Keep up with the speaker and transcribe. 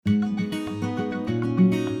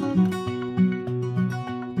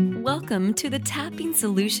Welcome to the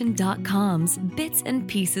TappingSolution.com's Bits and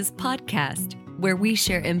Pieces podcast, where we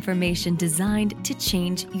share information designed to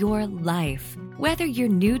change your life. Whether you're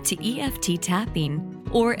new to EFT tapping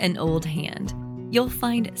or an old hand, you'll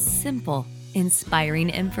find simple, inspiring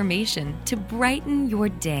information to brighten your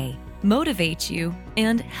day, motivate you,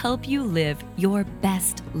 and help you live your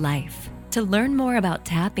best life. To learn more about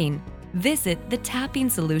tapping, visit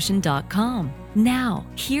TheTappingSolution.com. Now,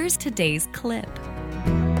 here's today's clip.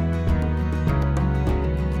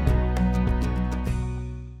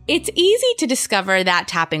 It's easy to discover that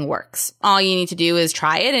tapping works. All you need to do is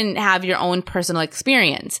try it and have your own personal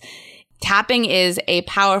experience. Tapping is a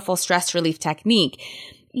powerful stress relief technique.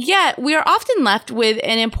 Yet, we are often left with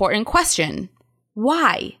an important question.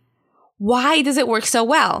 Why? Why does it work so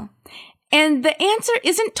well? And the answer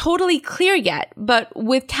isn't totally clear yet, but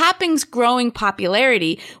with tapping's growing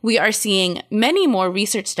popularity, we are seeing many more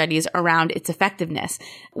research studies around its effectiveness.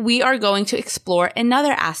 We are going to explore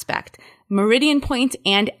another aspect, meridian points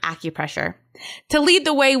and acupressure. To lead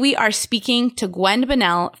the way, we are speaking to Gwen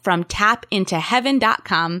Bunnell from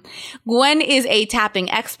TapIntoHeaven.com. Gwen is a tapping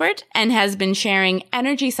expert and has been sharing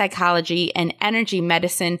energy psychology and energy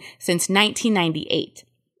medicine since 1998.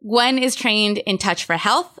 Gwen is trained in Touch for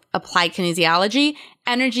Health, Applied Kinesiology,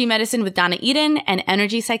 Energy Medicine with Donna Eden, and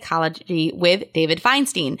Energy Psychology with David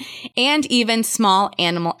Feinstein, and even small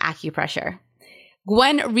animal acupressure.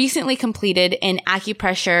 Gwen recently completed an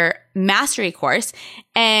acupressure mastery course,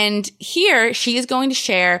 and here she is going to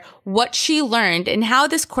share what she learned and how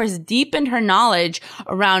this course deepened her knowledge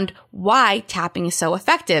around why tapping is so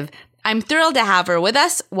effective. I'm thrilled to have her with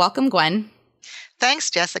us. Welcome, Gwen.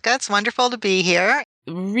 Thanks, Jessica. It's wonderful to be here.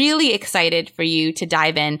 Really excited for you to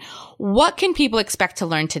dive in. What can people expect to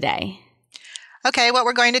learn today? Okay, what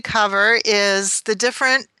we're going to cover is the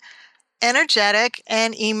different energetic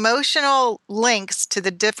and emotional links to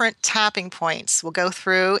the different tapping points. We'll go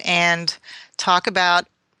through and talk about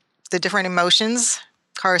the different emotions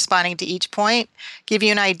corresponding to each point, give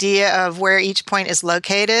you an idea of where each point is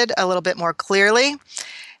located a little bit more clearly,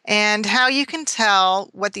 and how you can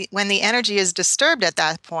tell when the energy is disturbed at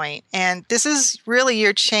that point. And this is really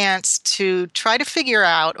your chance to try to figure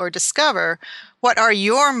out or discover what are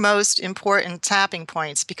your most important tapping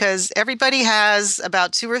points, because everybody has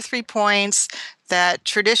about 2 or 3 points that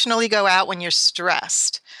traditionally go out when you're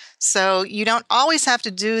stressed. So you don't always have to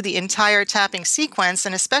do the entire tapping sequence,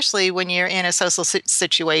 and especially when you're in a social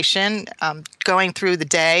situation, going through the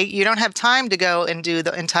day, you don't have time to go and do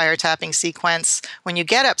the entire tapping sequence when you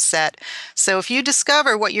get upset. So if you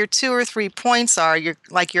discover what your 2 or 3 points are, your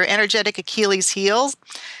energetic Achilles heel,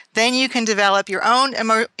 then you can develop your own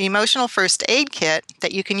emotional first aid kit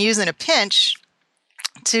that you can use in a pinch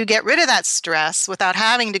to get rid of that stress without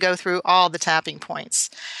having to go through all the tapping points.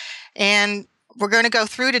 And we're going to go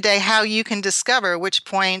through today how you can discover which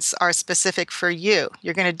points are specific for you.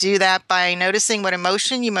 You're going to do that by noticing what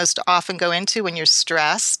emotion you most often go into when you're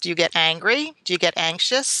stressed. Do you get angry? Do you get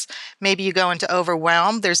anxious? Maybe you go into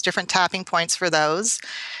overwhelm. There's different tapping points for those.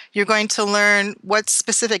 You're going to learn what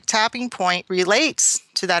specific tapping point relates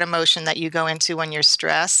to that emotion that you go into when you're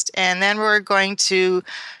stressed. And then we're going to,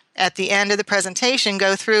 at the end of the presentation,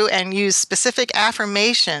 go through and use specific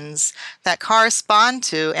affirmations that correspond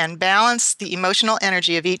to and balance the emotional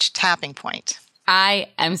energy of each tapping point. I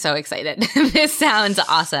am so excited. This sounds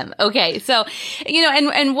awesome. Okay. So,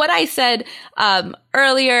 and what I said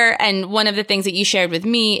earlier, and one of the things that you shared with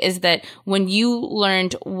me is that when you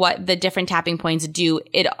learned what the different tapping points do,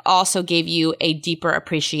 it also gave you a deeper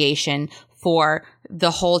appreciation for the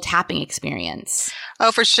whole tapping experience.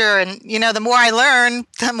 Oh, for sure. And, the more I learn,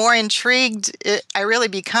 the more intrigued I really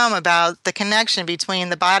become about the connection between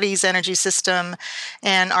the body's energy system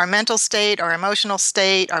and our mental state, our emotional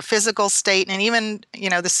state, our physical state, and even,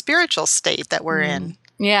 the spiritual state that we're in.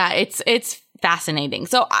 Yeah, it's fascinating.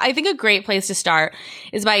 So I think a great place to start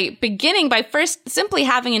is by beginning by first simply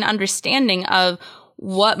having an understanding of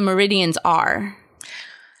what meridians are.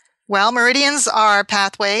 Well, meridians are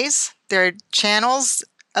pathways. They're channels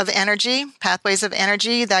of energy, pathways of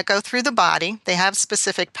energy that go through the body. They have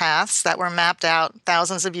specific paths that were mapped out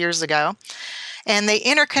thousands of years ago. And they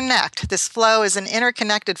interconnect. This flow is an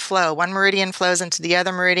interconnected flow. One meridian flows into the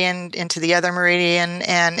other meridian,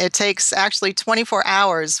 and it takes actually 24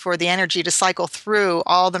 hours for the energy to cycle through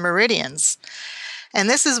all the meridians. And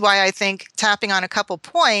this is why I think tapping on a couple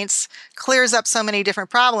points clears up so many different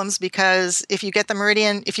problems, because if you get the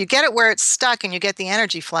meridian, if you get it where it's stuck and you get the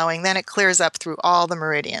energy flowing, then it clears up through all the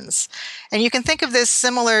meridians. And you can think of this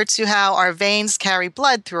similar to how our veins carry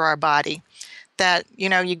blood through our body. That,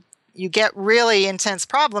 you get really intense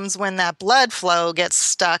problems when that blood flow gets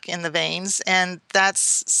stuck in the veins. And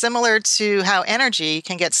that's similar to how energy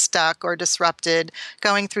can get stuck or disrupted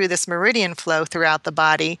going through this meridian flow throughout the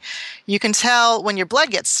body. You can tell when your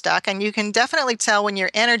blood gets stuck, and you can definitely tell when your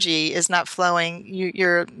energy is not flowing.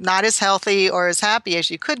 You're not as healthy or as happy as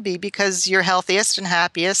you could be, because you're healthiest and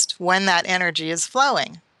happiest when that energy is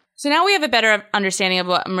flowing. So now we have a better understanding of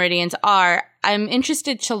what meridians are. I'm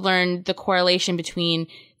interested to learn the correlation between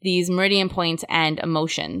these meridian points and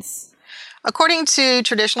emotions. According to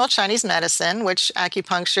traditional Chinese medicine, which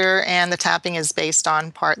acupuncture and the tapping is based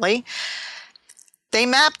on partly, they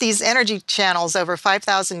mapped these energy channels over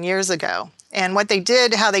 5,000 years ago. And what they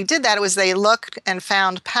did, how they did that, was they looked and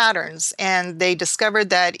found patterns, and they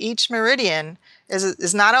discovered that each meridian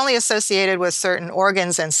is not only associated with certain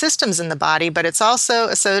organs and systems in the body, but it's also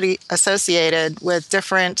associated with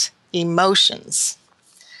different emotions.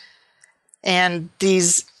 And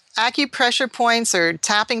these acupressure points or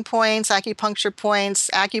tapping points, acupuncture points,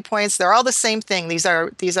 acupoints, they're all the same thing. These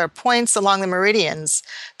are points along the meridians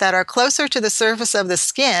that are closer to the surface of the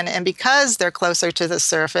skin, and because they're closer to the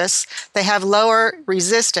surface, they have lower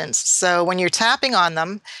resistance. So when you're tapping on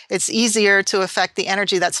them, it's easier to affect the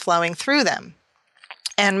energy that's flowing through them.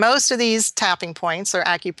 And most of these tapping points or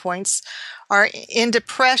acupoints are in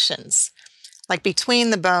depressions, like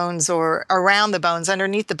between the bones or around the bones,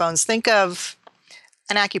 underneath the bones. Think of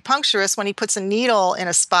an acupuncturist. When he puts a needle in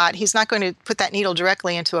a spot, he's not going to put that needle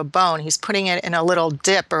directly into a bone. He's putting it in a little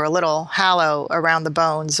dip or a little hollow around the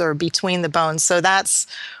bones or between the bones. So that's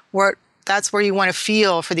where you want to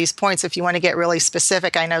feel for these points if you want to get really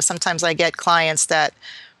specific. I know sometimes I get clients that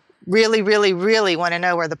really, really, really want to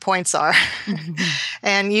know where the points are.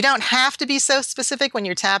 And you don't have to be so specific when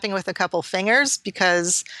you're tapping with a couple fingers,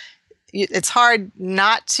 because it's hard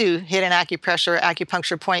not to hit an acupressure or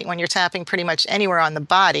acupuncture point when you're tapping pretty much anywhere on the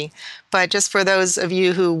body. But just for those of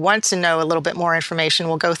you who want to know a little bit more information,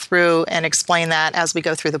 we'll go through and explain that as we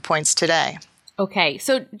go through the points today. Okay,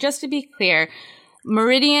 so just to be clear,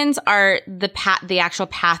 meridians are the actual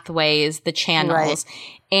pathways, the channels, right,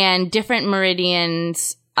 and different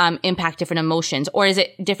meridians impact different emotions, or is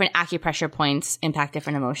it different acupressure points impact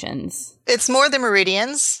different emotions? It's more the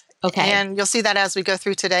meridians. Okay. And you'll see that as we go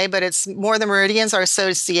through today, but it's more the meridians are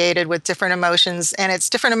associated with different emotions, and it's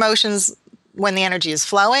different emotions when the energy is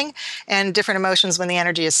flowing and different emotions when the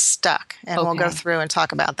energy is stuck. And we'll go through and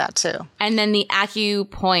talk about that too. And then the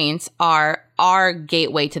acupoints are our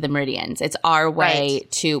gateway to the meridians. It's our way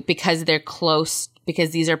to, because they're close,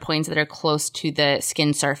 because these are points that are close to the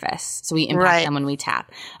skin surface. So we impact them when we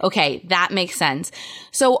tap. Okay, that makes sense.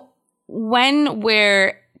 So when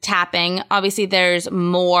we're tapping, obviously there's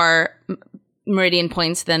more meridian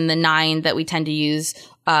points than the 9 that we tend to use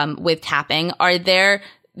with tapping. Are there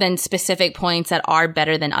then specific points that are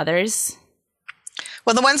better than others?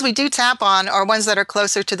 Well, the ones we do tap on are ones that are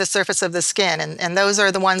closer to the surface of the skin, and those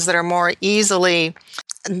are the ones that are more easily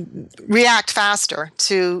react faster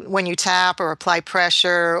to when you tap or apply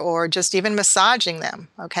pressure or just even massaging them,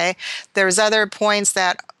 okay? There's other points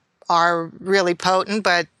that are really potent,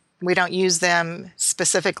 but we don't use them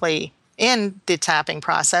specifically in the tapping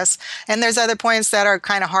process. And there's other points that are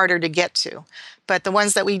kind of harder to get to. But the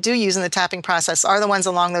ones that we do use in the tapping process are the ones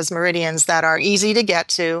along those meridians that are easy to get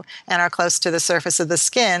to and are close to the surface of the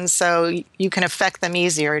skin, so you can affect them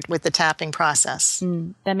easier with the tapping process.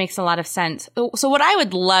 That makes a lot of sense. So what I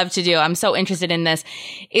would love to do, I'm so interested in this,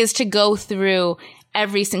 is to go through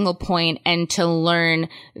every single point and to learn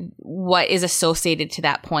what is associated to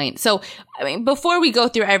that point. So, I mean, before we go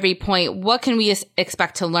through every point, what can we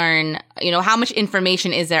expect to learn? You know, how much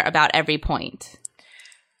information is there about every point?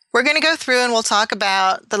 We're going to go through and we'll talk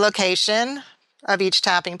about the location of each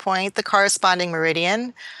tapping point, the corresponding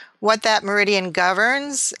meridian, what that meridian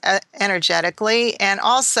governs energetically, and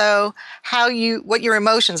also what your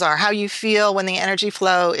emotions are, how you feel when the energy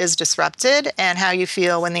flow is disrupted and how you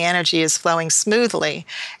feel when the energy is flowing smoothly.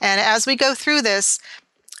 And as we go through this,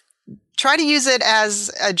 try to use it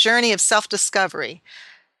as a journey of self-discovery.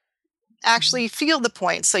 Actually feel the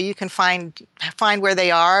points so you can find where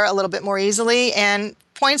they are a little bit more easily. And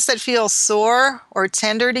points that feel sore or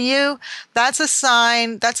tender to you, that's a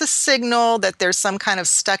sign, that's a signal that there's some kind of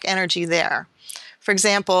stuck energy there. For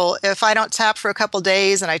example, if I don't tap for a couple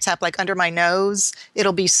days and I tap like under my nose,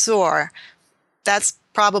 it'll be sore. That's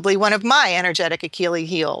probably one of my energetic Achilles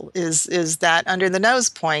heel is that under the nose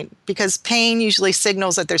point, because pain usually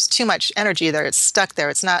signals that there's too much energy there. It's stuck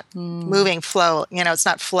there. It's not moving flow. You know, it's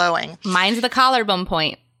not flowing. Mine's the collarbone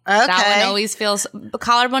point. Okay. That one always feels, the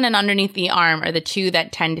collarbone and underneath the arm are the two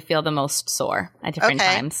that tend to feel the most sore at different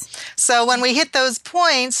times. So when we hit those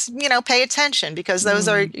points, pay attention, because those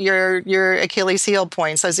are your Achilles heel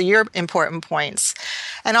points. Those are your important points.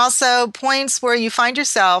 And also points where you find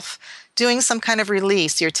yourself doing some kind of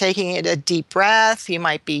release. You're taking a deep breath. You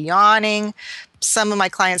might be yawning. Some of my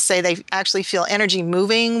clients say they actually feel energy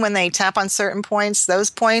moving when they tap on certain points. Those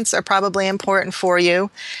points are probably important for you.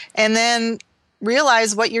 And then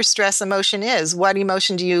realize what your stress emotion is. What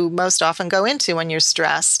emotion do you most often go into when you're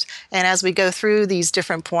stressed? And as we go through these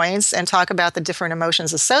different points and talk about the different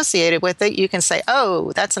emotions associated with it, you can say,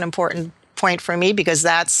 oh, that's an important point for me, because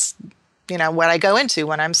that's what I go into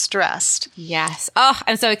when I'm stressed. Yes. Oh,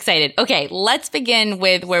 I'm so excited. Okay, let's begin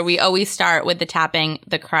with where we always start with the tapping,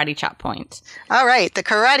 the karate chop point. All right. The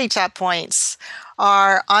karate chop points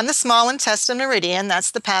are on the small intestine meridian.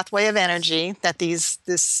 That's the pathway of energy that this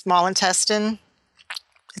small intestine,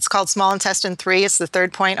 it's called small intestine 3. It's the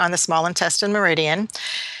third point on the small intestine meridian.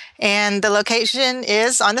 And the location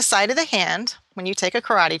is on the side of the hand. When you take a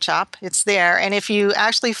karate chop, it's there. And if you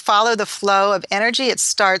actually follow the flow of energy, it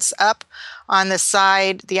starts up on the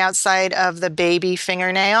side, the outside of the baby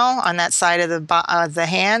fingernail, on that side of the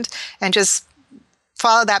hand, and just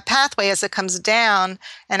follow that pathway as it comes down.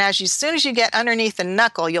 And as soon as you get underneath the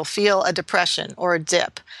knuckle, you'll feel a depression or a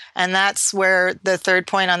dip. And that's where the third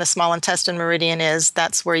point on the small intestine meridian is.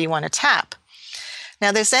 That's where you want to tap.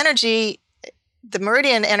 Now, this energy, the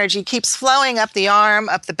meridian energy, keeps flowing up the arm,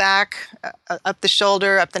 up the back, up the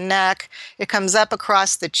shoulder, up the neck. It comes up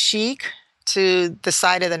across the cheek to the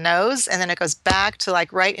side of the nose, and then it goes back to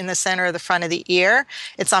right in the center of the front of the ear.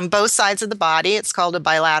 It's on both sides of the body. It's called a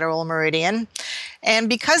bilateral meridian. And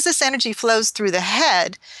because this energy flows through the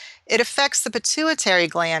head, it affects the pituitary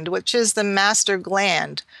gland, which is the master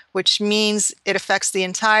gland, which means it affects the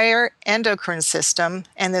entire endocrine system,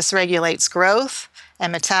 and this regulates growth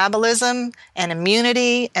and metabolism and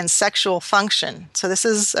immunity and sexual function. So this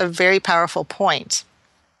is a very powerful point.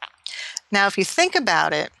 Now, if you think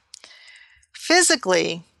about it,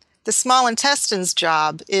 physically, the small intestine's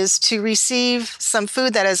job is to receive some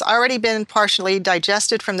food that has already been partially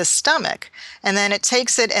digested from the stomach, and then it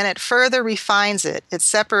takes it and it further refines it. It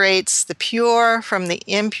separates the pure from the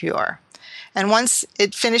impure. And once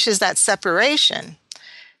it finishes that separation,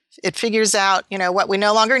 it figures out, what we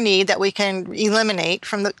no longer need that we can eliminate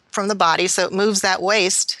from the body. So it moves that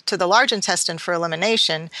waste to the large intestine for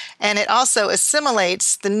elimination. And it also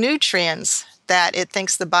assimilates the nutrients that it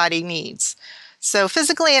thinks the body needs. So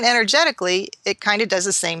physically and energetically, it kind of does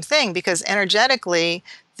the same thing, because energetically,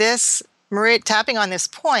 this tapping on this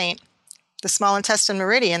point, the small intestine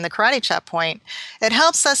meridian, the karate chop point, it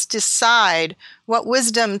helps us decide what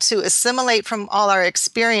wisdom to assimilate from all our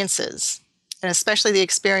experiences, and especially the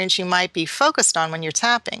experience you might be focused on when you're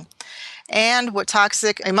tapping, and what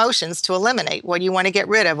toxic emotions to eliminate, what you want to get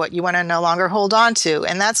rid of, what you want to no longer hold on to.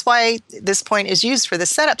 And that's why this point is used for the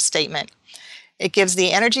setup statement. It gives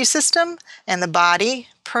the energy system and the body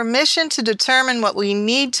permission to determine what we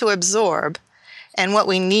need to absorb and what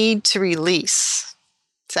we need to release.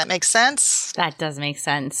 Does that make sense? That does make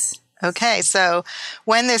sense. Okay, so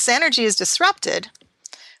when this energy is disrupted,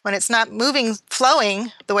 when it's not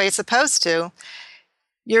flowing the way it's supposed to,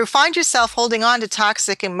 you find yourself holding on to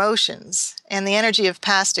toxic emotions and the energy of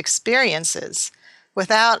past experiences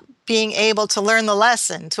without being able to learn the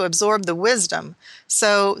lesson, to absorb the wisdom.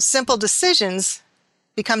 So simple decisions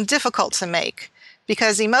become difficult to make,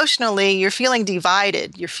 because emotionally you're feeling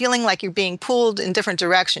divided. You're feeling like you're being pulled in different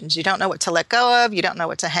directions. You don't know what to let go of. You don't know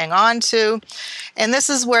what to hang on to. And this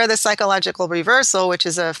is where the psychological reversal, which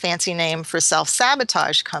is a fancy name for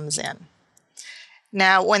self-sabotage, comes in.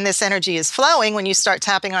 Now, when this energy is flowing, when you start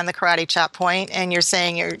tapping on the karate chop point and you're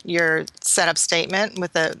saying your setup statement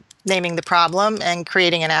with naming the problem and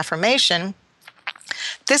creating an affirmation,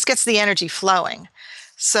 this gets the energy flowing.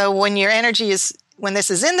 So when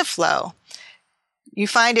this is in the flow, you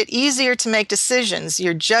find it easier to make decisions.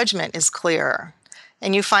 Your judgment is clearer.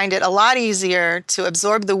 And you find it a lot easier to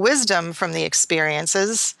absorb the wisdom from the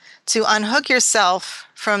experiences, to unhook yourself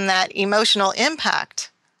from that emotional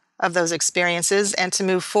impact of those experiences, and to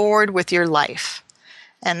move forward with your life.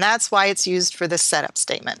 And that's why it's used for the setup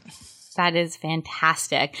statement. That is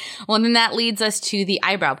fantastic. Well, then that leads us to the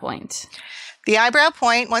eyebrow point. The eyebrow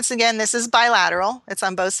point, once again, this is bilateral. It's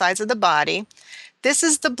on both sides of the body. This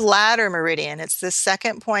is the bladder meridian. It's the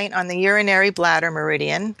second point on the urinary bladder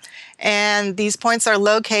meridian. And these points are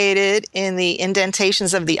located in the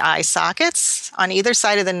indentations of the eye sockets on either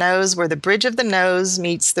side of the nose, where the bridge of the nose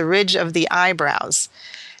meets the ridge of the eyebrows.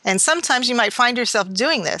 And sometimes you might find yourself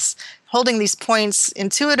doing this, holding these points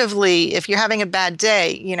intuitively. If you're having a bad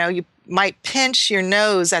day, you might pinch your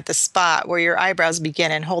nose at the spot where your eyebrows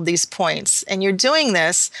begin and hold these points. And you're doing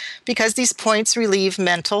this because these points relieve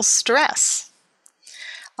mental stress.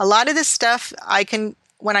 A lot of this stuff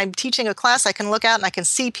when I'm teaching a class, I can look out and I can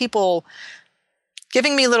see people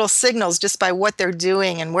giving me little signals just by what they're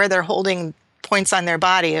doing and where they're holding points on their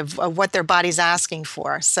body of what their body's asking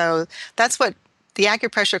for. So that's what the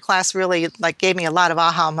acupressure class really gave me a lot of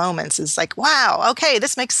aha moments. It's like, wow, okay,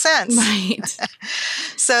 this makes sense. Right.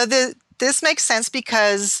 So this makes sense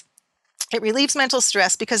because it relieves mental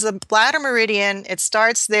stress, because the bladder meridian, it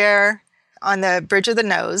starts there on the bridge of the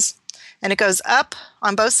nose, and it goes up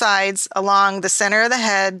on both sides along the center of the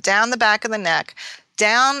head, down the back of the neck,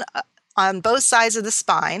 down on both sides of the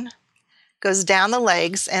spine, goes down the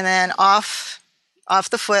legs, and then off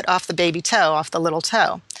the foot, off the baby toe, off the little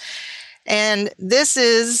toe. And this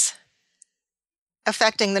is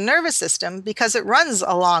affecting the nervous system because it runs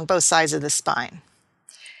along both sides of the spine.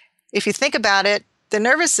 If you think about it, the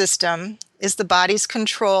nervous system is the body's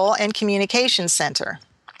control and communication center.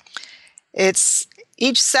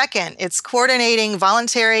 Each second, it's coordinating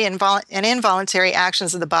voluntary and involuntary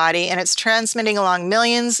actions of the body, and it's transmitting along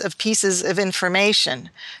millions of pieces of information.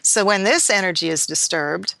 So when this energy is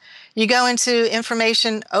disturbed, you go into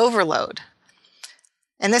information overload.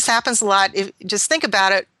 And this happens a lot. Just think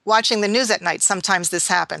about it, watching the news at night, sometimes this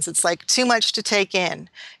happens. It's like too much to take in.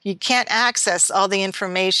 You can't access all the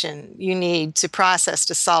information you need to process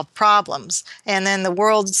to solve problems. And then the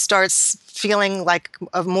world starts feeling like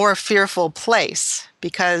a more fearful place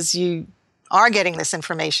because you are getting this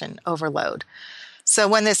information overload. So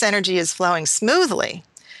when this energy is flowing smoothly,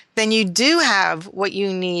 then you do have what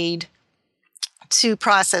you need to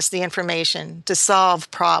process the information, to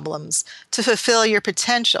solve problems, to fulfill your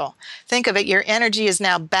potential. Think of it, your energy is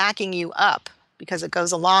now backing you up because it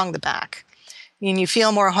goes along the back. And you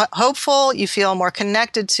feel more hopeful, you feel more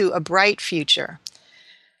connected to a bright future.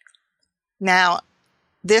 Now,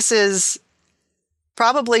 this is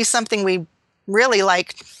probably something we really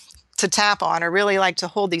like to tap on, or really like to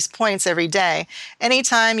hold these points every day.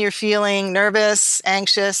 Anytime you're feeling nervous,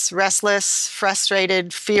 anxious, restless,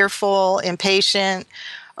 frustrated, fearful, impatient,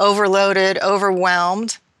 overloaded,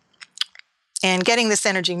 overwhelmed, and getting this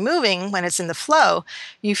energy moving when it's in the flow,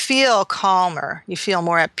 you feel calmer, you feel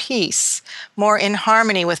more at peace, more in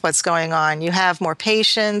harmony with what's going on. You have more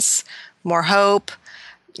patience, more hope.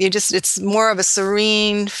 It's more of a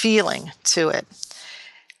serene feeling to it.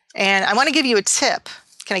 And I want to give you a tip.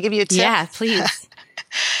 Can I give you a tip? Yeah, please.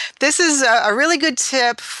 This is a really good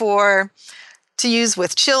tip to use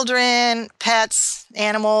with children, pets,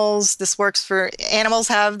 animals. This works for animals,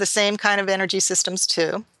 have the same kind of energy systems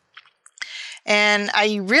too. And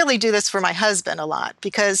I really do this for my husband a lot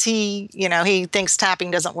because he thinks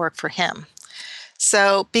tapping doesn't work for him.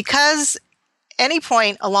 So because any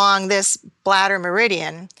point along this bladder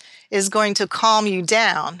meridian is going to calm you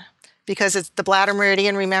down, because it's the bladder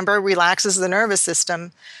meridian, remember, relaxes the nervous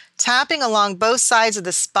system, tapping along both sides of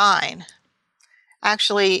the spine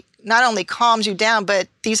actually not only calms you down, but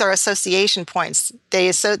these are association points.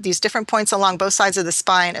 These different points along both sides of the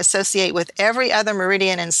spine associate with every other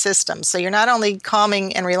meridian and system. So you're not only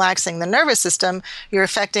calming and relaxing the nervous system, you're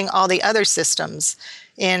affecting all the other systems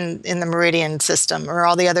in the meridian system, or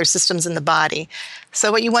all the other systems in the body.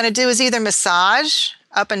 So what you want to do is either massage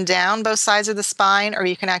up and down both sides of the spine, or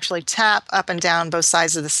you can actually tap up and down both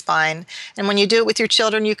sides of the spine. And when you do it with your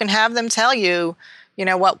children, you can have them tell you,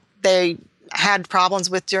 what they had problems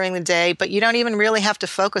with during the day, but you don't even really have to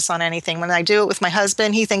focus on anything. When I do it with my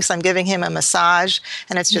husband, he thinks I'm giving him a massage,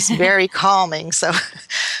 and it's just very calming. So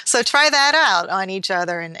try that out on each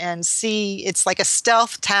other and see. It's like a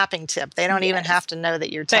stealth tapping tip. They don't even have to know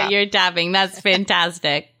that you're tapping. That you're tapping. That's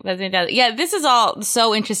fantastic. That's fantastic. Yeah, this is all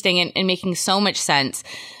so interesting and making so much sense.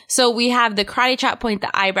 So we have the karate chop point,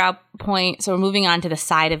 the eyebrow point. So we're moving on to the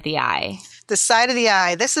side of the eye. The side of the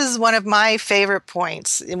eye. This is one of my favorite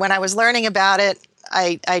points. When I was learning about it,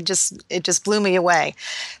 it just blew me away.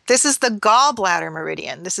 This is the gallbladder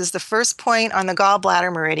meridian. This is the first point on the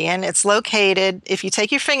gallbladder meridian. It's located, if you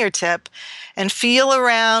take your fingertip and feel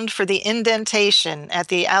around for the indentation at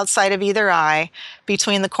the outside of either eye,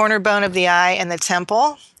 between the corner bone of the eye and the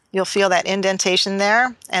temple, you'll feel that indentation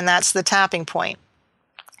there, and that's the tapping point.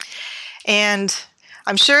 And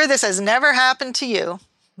I'm sure this has never happened to you.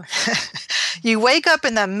 You wake up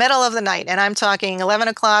in the middle of the night, and I'm talking 11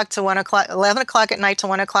 o'clock to 1 o'clock, 11 o'clock at night to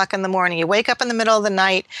 1 o'clock in the morning. You wake up in the middle of the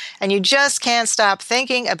night, and you just can't stop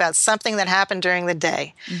thinking about something that happened during the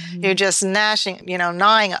day. Mm-hmm. You're just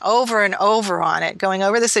gnawing over and over on it, going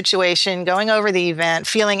over the situation, going over the event,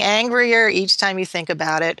 feeling angrier each time you think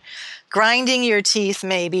about it, grinding your teeth,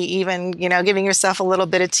 maybe even, giving yourself a little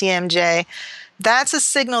bit of TMJ. That's a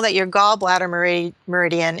signal that your gallbladder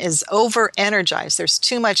meridian is over-energized. There's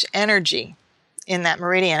too much energy in that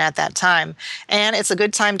meridian at that time. And it's a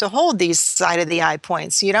good time to hold these side of the eye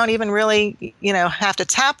points. You don't even really, have to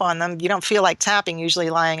tap on them. You don't feel like tapping usually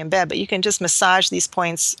lying in bed, but you can just massage these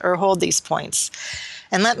points or hold these points.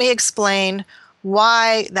 And let me explain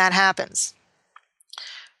why that happens.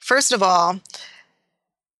 First of all,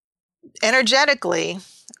 energetically,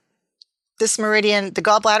 this meridian, the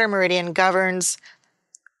gallbladder meridian, governs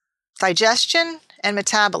digestion and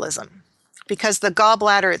metabolism because the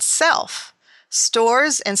gallbladder itself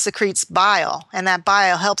stores and secretes bile, and that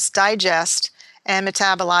bile helps digest and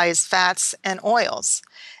metabolize fats and oils.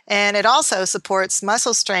 And it also supports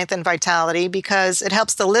muscle strength and vitality because it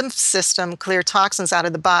helps the lymph system clear toxins out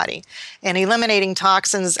of the body. And eliminating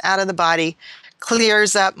toxins out of the body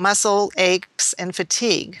clears up muscle aches and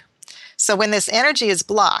fatigue. So when this energy is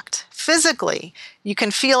blocked, physically, you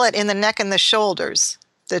can feel it in the neck and the shoulders,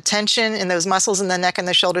 the tension in those muscles in the neck and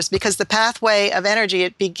the shoulders, because the pathway of energy,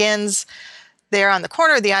 it begins there on the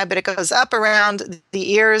corner of the eye, but it goes up around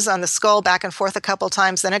the ears, on the skull, back and forth a couple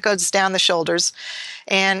times, then it goes down the shoulders.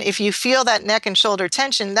 And if you feel that neck and shoulder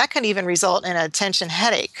tension, that can even result in a tension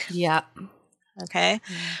headache. Yeah. Okay?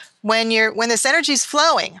 Mm. When this energy is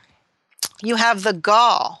flowing, you have the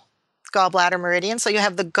gallbladder meridian, so you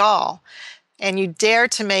have the gall, and you dare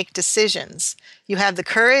to make decisions. You have the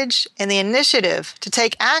courage and the initiative to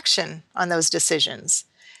take action on those decisions.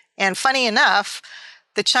 And funny enough,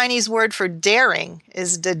 the Chinese word for daring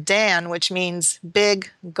is dadan, which means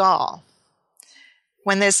big gall.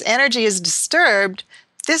 When this energy is disturbed,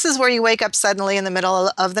 this is where you wake up suddenly in the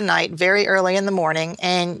middle of the night, very early in the morning,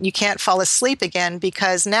 and you can't fall asleep again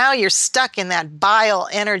because now you're stuck in that bile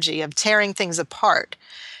energy of tearing things apart.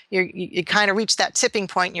 You kind of reach that tipping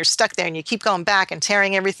point and you're stuck there and you keep going back and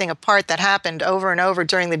tearing everything apart that happened over and over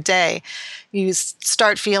during the day. You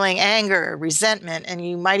start feeling anger, resentment, and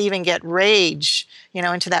you might even get rage,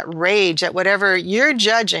 into that rage at whatever you're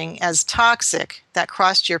judging as toxic that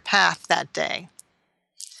crossed your path that day.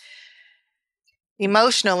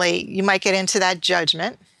 Emotionally, you might get into that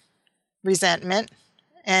judgment, resentment,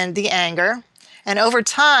 and the anger. And over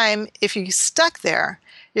time, if you're stuck there,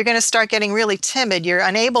 you're going to start getting really timid. You're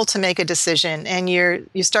unable to make a decision, and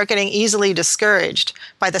you start getting easily discouraged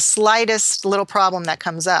by the slightest little problem that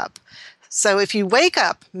comes up. So if you wake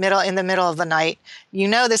up in the middle of the night, you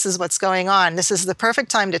know this is what's going on. This is the perfect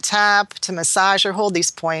time to tap, to massage, or hold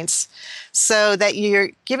these points so that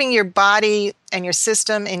you're giving your body and your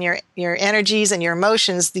system and your energies and your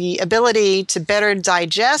emotions the ability to better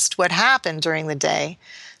digest what happened during the day,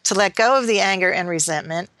 to let go of the anger and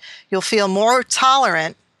resentment. You'll feel more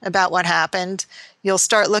tolerant about what happened. You'll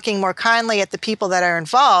start looking more kindly at the people that are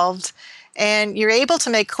involved, and you're able to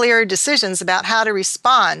make clearer decisions about how to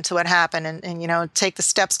respond to what happened and take the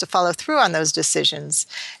steps to follow through on those decisions.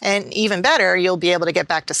 And even better, you'll be able to get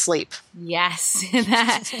back to sleep. Yes.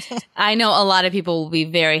 I know a lot of people will be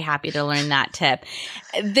very happy to learn that tip.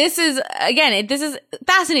 This is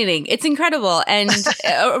fascinating. It's incredible. And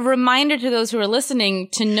a reminder to those who are listening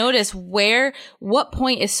to notice what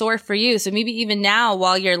point is sore for you. So maybe even now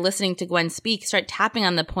while you're listening to Gwen speak, start tapping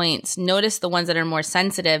on the points, notice the ones that are more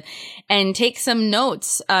sensitive, and take some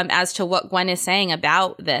notes as to what Gwen is saying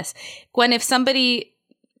about this. Gwen, if somebody,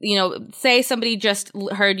 say somebody just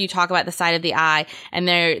heard you talk about the side of the eye and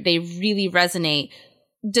they really resonate,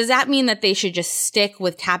 does that mean that they should just stick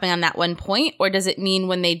with tapping on that one point? Or does it mean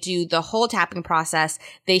when they do the whole tapping process,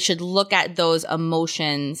 they should look at those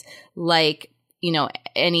emotions like,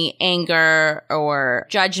 any anger or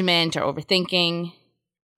judgment or overthinking?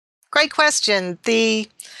 Great question. The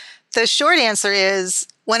short answer is,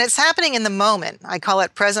 when it's happening in the moment, I call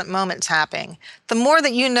it present moment tapping, the more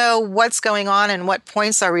that you know what's going on and what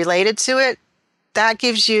points are related to it, that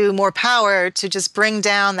gives you more power to just bring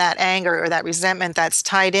down that anger or that resentment that's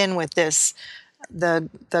tied in with the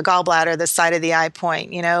gallbladder, the side of the eye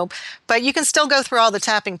point, But you can still go through all the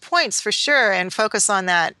tapping points for sure and focus on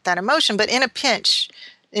that emotion, but in a pinch.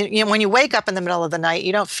 When you wake up in the middle of the night,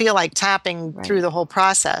 you don't feel like tapping through the whole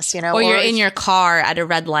process, Or you're in your car at a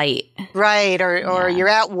red light. Right, or you're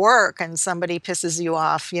at work and somebody pisses you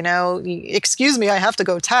off, excuse me, I have to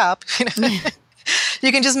go tap.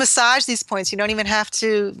 You can just massage these points. You don't even have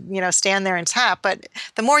to, stand there and tap. But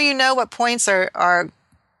the more you know what points are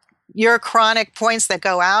your chronic points that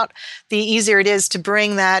go out, the easier it is to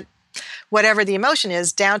bring that, whatever the emotion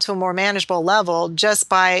is, down to a more manageable level just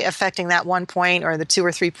by affecting that one point or the 2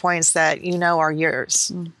 or 3 points that are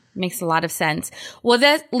yours. Makes a lot of sense. Well,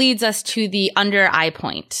 that leads us to the under eye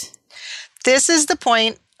point. This is the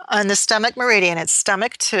point on the stomach meridian. It's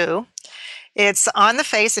stomach 2. It's on the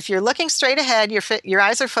face. If you're looking straight ahead, your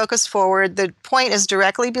eyes are focused forward. The point is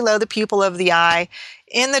directly below the pupil of the eye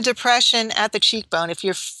in the depression at the cheekbone. If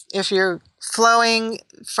you're flowing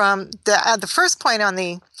from the first point on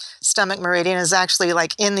the stomach meridian is actually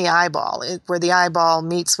like in the eyeball, where the eyeball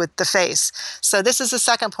meets with the face. So this is the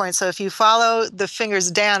second point. So if you follow the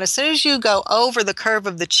fingers down, as soon as you go over the curve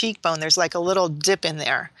of the cheekbone, there's like a little dip in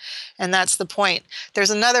there. And that's the point. There's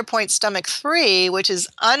another point, stomach 3, which is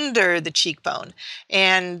under the cheekbone.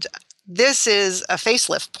 And this is a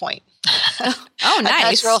facelift point. Oh,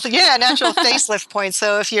 nice. Natural facelift point.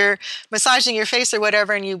 So if you're massaging your face or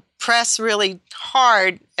whatever and you press really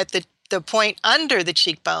hard at the point under the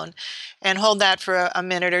cheekbone and hold that for a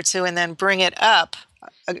minute or two and then bring it up,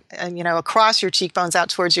 across your cheekbones out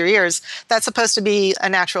towards your ears, that's supposed to be a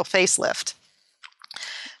natural facelift.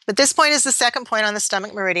 But this point is the second point on the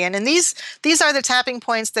stomach meridian. And these are the tapping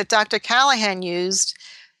points that Dr. Callahan used,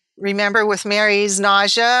 remember, with Mary's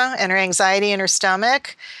nausea and her anxiety in her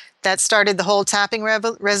stomach. That started the whole tapping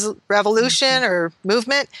revolution or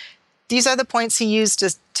movement. These are the points he used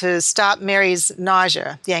to stop Mary's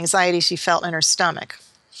nausea, the anxiety she felt in her stomach.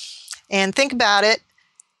 And think about it.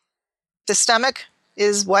 The stomach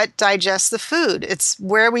is what digests the food. It's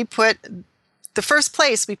where we put, the first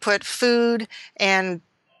place we put food and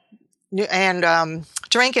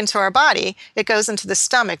drink into our body. It goes into the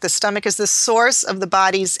stomach. The stomach is the source of the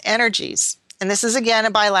body's energies. And this is, again,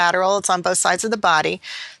 a bilateral. It's on both sides of the body.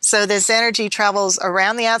 So this energy travels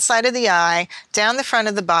around the outside of the eye, down the front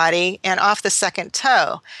of the body, and off the second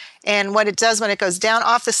toe. And what it does when it goes down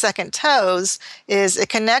off the second toes is it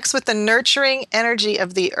connects with the nurturing energy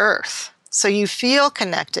of the earth. So you feel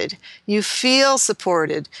connected. You feel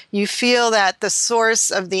supported. You feel that the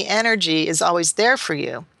source of the energy is always there for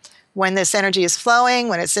you. When this energy is flowing,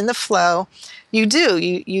 when it's in the flow,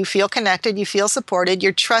 you feel connected, you feel supported,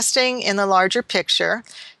 you're trusting in the larger picture,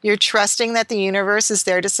 you're trusting that the universe is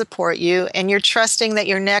there to support you, and you're trusting that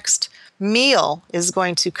your next meal is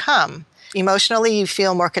going to come. Emotionally, you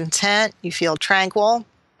feel more content, you feel tranquil.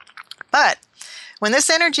 But when this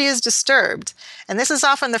energy is disturbed, and this is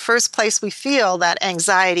often the first place we feel that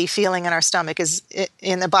anxiety feeling in our stomach is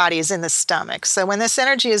in the body, is in the stomach. So when this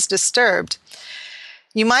energy is disturbed,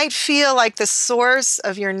 you might feel like the source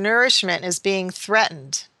of your nourishment is being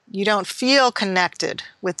threatened. You don't feel connected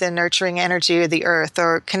with the nurturing energy of the earth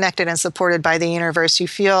or connected and supported by the universe. You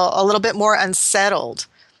feel a little bit more unsettled,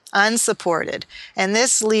 unsupported. And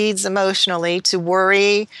this leads emotionally to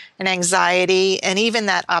worry and anxiety and even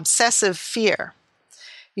that obsessive fear.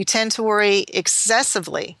 You tend to worry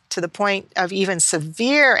excessively to the point of even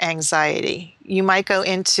severe anxiety. You might go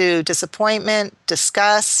into disappointment,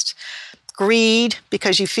 disgust, greed,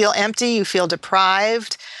 because you feel empty, you feel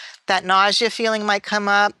deprived. That nausea feeling might come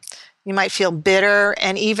up. You might feel bitter,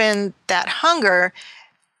 and even that hunger,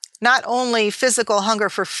 not only physical hunger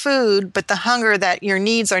for food, but the hunger that your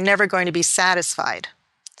needs are never going to be satisfied.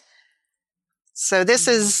 So this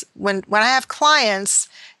is when I have clients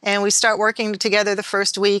and we start working together the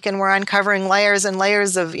first week and we're uncovering layers and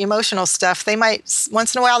layers of emotional stuff, they might,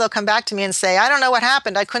 once in a while, they'll come back to me and say, I don't know what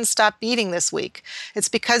happened. I couldn't stop eating this week. It's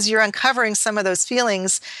because you're uncovering some of those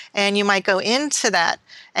feelings and you might go into that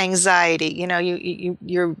anxiety.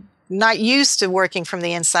 You're not used to working from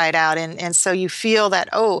the inside out. And so you feel that,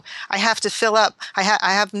 oh, I have to fill up. I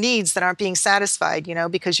have needs that aren't being satisfied,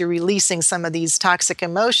 because you're releasing some of these toxic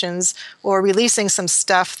emotions or releasing some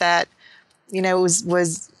stuff that,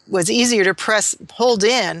 was easier to hold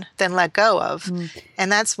in than let go of. And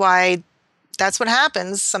that's what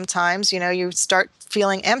happens sometimes. You start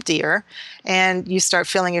feeling emptier and you start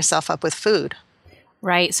filling yourself up with food.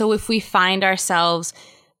 Right. So if we find ourselves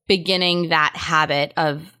beginning that habit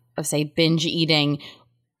of say binge eating,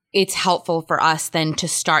 it's helpful for us then to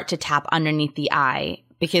start to tap underneath the eye,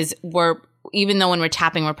 because even though when we're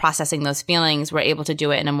tapping, we're processing those feelings, we're able to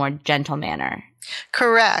do it in a more gentle manner.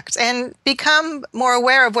 Correct. And become more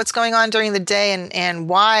aware of what's going on during the day and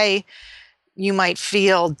why you might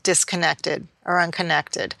feel disconnected or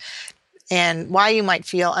unconnected and why you might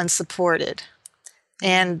feel unsupported.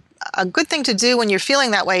 And a good thing to do when you're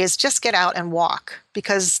feeling that way is just get out and walk,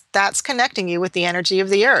 because that's connecting you with the energy of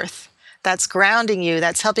the earth. That's grounding you.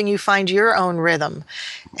 That's helping you find your own rhythm,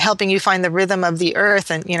 helping you find the rhythm of the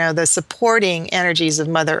earth and, the supporting energies of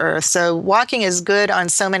Mother Earth. So walking is good on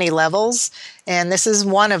so many levels, and this is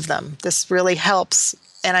one of them. This really helps.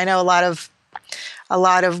 And I know a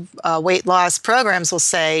lot of weight loss programs will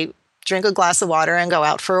say, drink a glass of water and go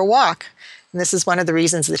out for a walk. And this is one of the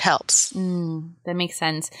reasons it helps. That makes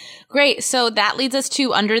sense. Great. So that leads us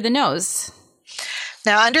to under the nose.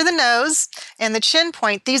 Now, under the nose and the chin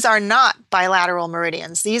point, these are not bilateral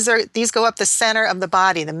meridians. These go up the center of the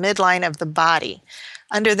body, the midline of the body.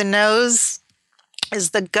 Under the nose is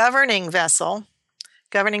the governing vessel.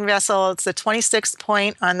 It's the 26th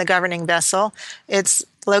point on the governing vessel. It's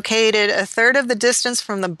located a third of the distance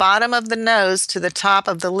from the bottom of the nose to the top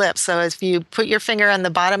of the lip. So if you put your finger on the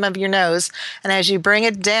bottom of your nose, and as you bring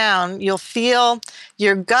it down, you'll feel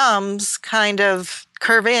your gums kind of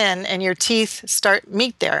curve in and your teeth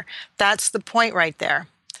meet there. That's the point right there.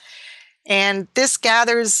 And this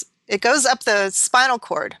it goes up the spinal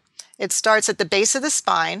cord. It starts at the base of the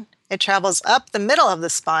spine. It travels up the middle of the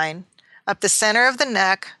spine, up the center of the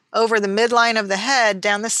neck, over the midline of the head,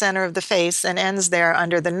 down the center of the face, and ends there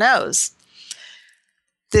under the nose.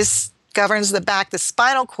 This governs the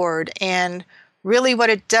spinal cord, and really what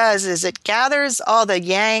it does is it gathers all the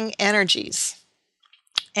yang energies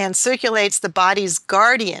and circulates the body's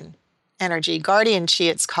guardian energy, guardian chi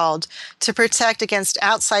it's called, to protect against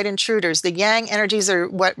outside intruders. The yang energies are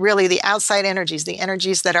what really the outside energies, the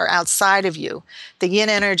energies that are outside of you. The yin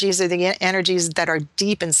energies are the energies that are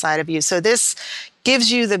deep inside of you. So this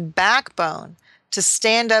gives you the backbone to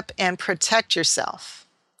stand up and protect yourself.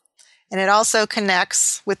 And it also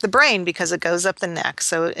connects with the brain because it goes up the neck.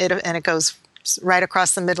 So it goes right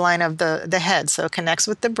across the midline of the head. So it connects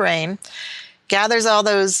with the brain, gathers all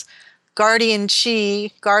those guardian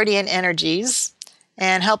chi, guardian energies,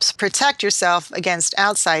 and helps protect yourself against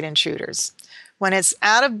outside intruders. When it's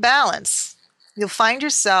out of balance, you'll find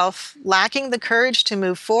yourself lacking the courage to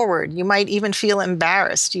move forward. You might even feel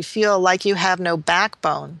embarrassed. You feel like you have no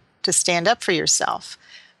backbone to stand up for yourself.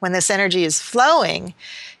 When this energy is flowing,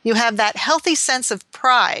 you have that healthy sense of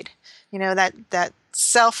pride, that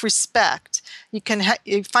self-respect.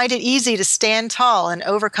 You find it easy to stand tall and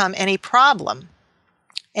overcome any problem.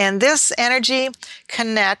 And this energy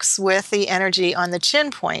connects with the energy on the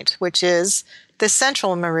chin point, which is the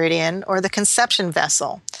central meridian or the conception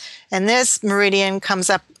vessel. And this meridian comes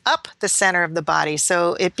up the center of the body.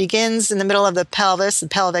 So it begins in the middle of the pelvis, the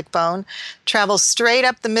pelvic bone, travels straight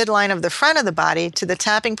up the midline of the front of the body to the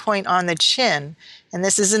tapping point on the chin. And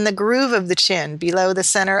this is in the groove of the chin, below the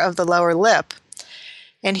center of the lower lip.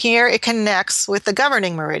 And here it connects with the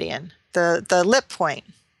governing meridian, the lip point,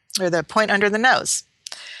 or the point under the nose.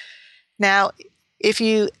 Now, if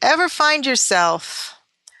you ever find yourself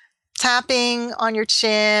tapping on your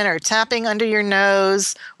chin or tapping under your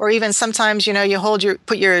nose, or even sometimes, you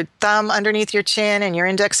put your thumb underneath your chin and your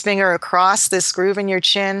index finger across this groove in your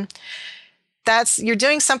chin, you're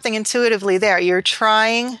doing something intuitively there. You're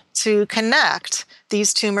trying to connect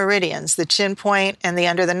these two meridians, the chin point and the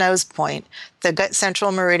under the nose point, the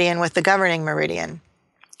central meridian with the governing meridian.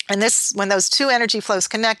 And when those two energy flows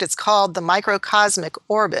connect, it's called the microcosmic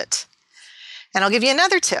orbit. And I'll give you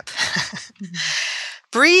another tip.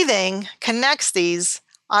 Breathing connects these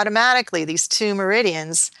automatically, these two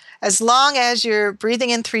meridians, as long as you're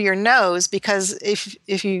breathing in through your nose, because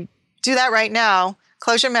if you do that right now,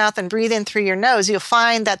 close your mouth and breathe in through your nose, you'll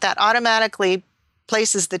find that automatically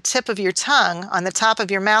places the tip of your tongue on the top of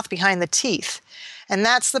your mouth behind the teeth. And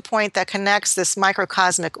that's the point that connects this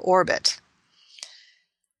microcosmic orbit.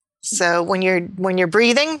 So when you're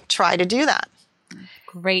breathing, try to do that.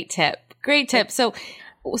 Great tip. So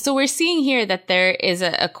we're seeing here that there is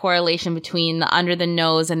a correlation between the under the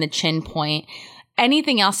nose and the chin point.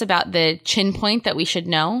 Anything else about the chin point that we should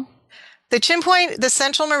know? The chin point, the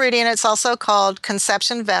central meridian, it's also called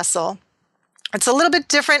conception vessel. It's a little bit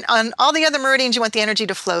different. On all the other meridians, you want the energy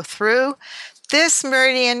to flow through. This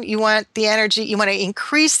meridian, you want to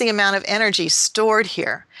increase the amount of energy stored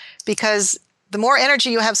here, because the more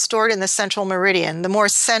energy you have stored in the central meridian, the more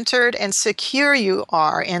centered and secure you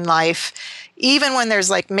are in life, even when there's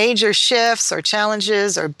like major shifts or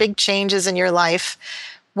challenges or big changes in your life.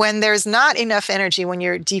 When there's not enough energy, when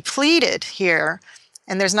you're depleted here,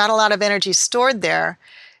 and there's not a lot of energy stored there,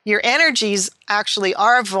 your energies actually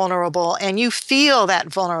are vulnerable, and you feel that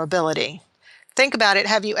vulnerability. Think about it.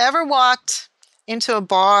 Have you ever walked into a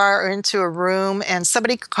bar or into a room and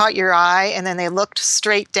somebody caught your eye and then they looked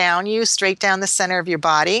straight down the center of your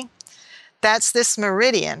body? That's this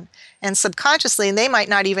meridian. And subconsciously, they might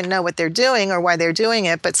not even know what they're doing or why they're doing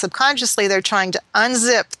it, but subconsciously they're trying to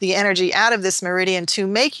unzip the energy out of this meridian to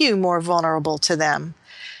make you more vulnerable to them.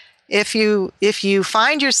 If you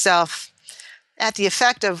find yourself at the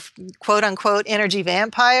effect of quote unquote energy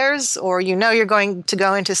vampires, or you're going to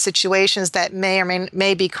go into situations that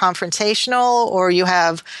may be confrontational, or you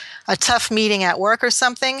have a tough meeting at work or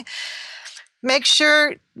something,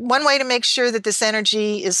 one way to make sure that this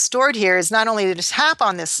energy is stored here is not only to tap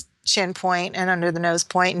on this chin point and under the nose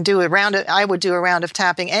point and do a round of, I would do a round of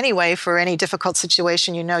tapping anyway for any difficult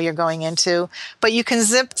situation you're going into, but you can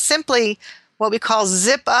simply what we call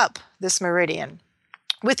zip up this meridian.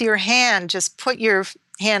 With your hand, just put your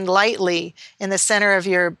hand lightly in the center of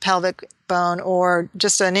your pelvic bone or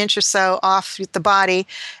just an inch or so off the body.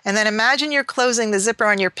 And then imagine you're closing the zipper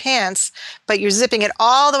on your pants, but you're zipping it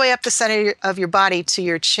all the way up the center of your body to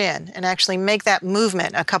your chin. And actually make that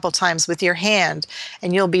movement a couple times with your hand.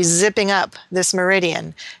 And you'll be zipping up this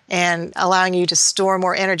meridian and allowing you to store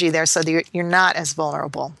more energy there so that you're not as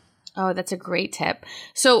vulnerable. Oh, that's a great tip.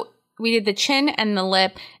 So we did the chin and the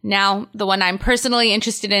lip. Now, the one I'm personally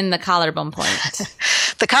interested in, the collarbone point.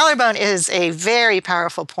 The collarbone is a very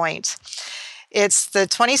powerful point. It's the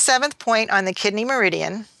 27th point on the kidney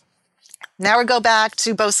meridian. Now we go back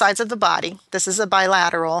to both sides of the body. This is a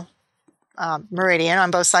bilateral meridian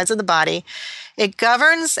on both sides of the body. It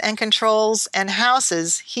governs and controls and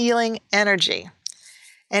houses healing energy.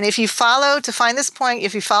 And if you follow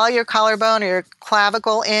your collarbone or your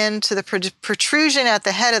clavicle into the protrusion at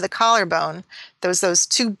the head of the collarbone, those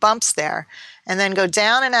two bumps there, and then go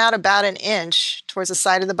down and out about an inch towards the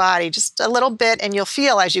side of the body, just a little bit, and you'll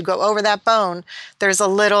feel as you go over that bone, there's a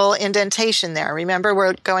little indentation there. Remember,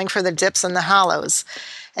 we're going for the dips and the hollows.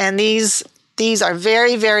 And these are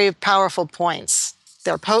very, very powerful points.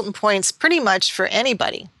 They're potent points pretty much for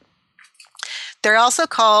anybody. They're also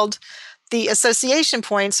called the association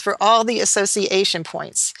points for all the association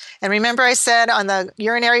points. And remember I said on the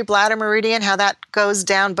urinary bladder meridian how that goes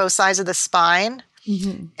down both sides of the spine?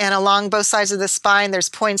 Mm-hmm. And along both sides of the spine, there's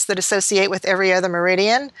points that associate with every other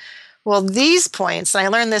meridian. Well, these points, and I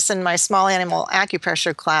learned this in my small animal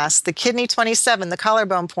acupressure class, the kidney 27, the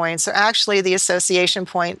collarbone points, are actually the association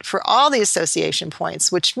point for all the association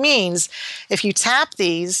points, which means if you tap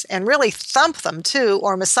these and really thump them too,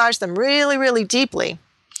 or massage them really, really deeply,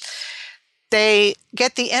 they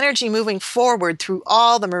get the energy moving forward through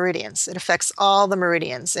all the meridians. It affects all the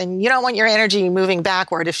meridians. And you don't want your energy moving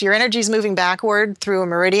backward. If your energy is moving backward through a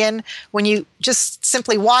meridian, when you just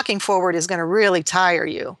simply walking forward is going to really tire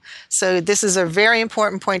you. So this is a very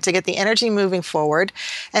important point to get the energy moving forward.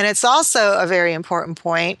 And it's also a very important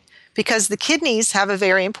point because the kidneys have a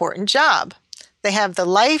very important job. They have the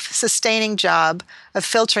life-sustaining job of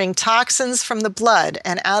filtering toxins from the blood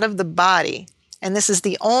and out of the body. And this is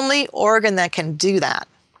the only organ that can do that.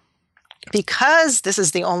 Because this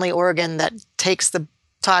is the only organ that takes the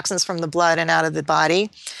toxins from the blood and out of the body,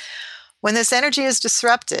 when this energy is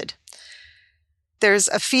disrupted, there's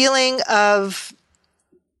a feeling of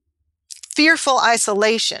fearful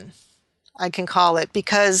isolation, I can call it,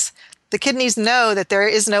 because the kidneys know that there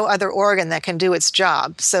is no other organ that can do its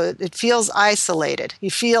job. So it feels isolated.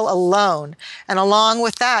 You feel alone. And along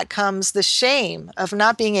with that comes the shame of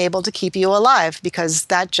not being able to keep you alive because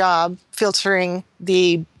that job, filtering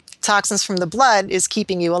the toxins from the blood, is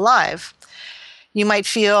keeping you alive. You might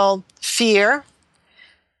feel fear,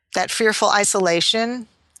 that fearful isolation,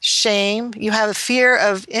 shame. You have a fear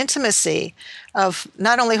of intimacy, of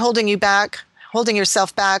not only holding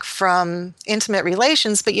yourself back from intimate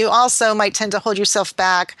relations, but you also might tend to hold yourself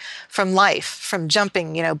back from life, from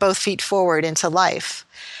jumping, both feet forward into life.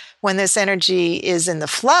 When this energy is in the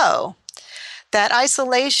flow, that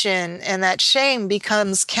isolation and that shame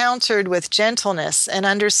becomes countered with gentleness and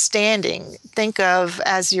understanding. Think of,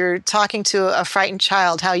 as you're talking to a frightened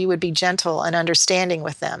child, how you would be gentle and understanding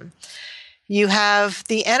with them. You have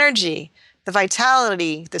the energy, the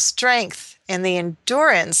vitality, the strength, and the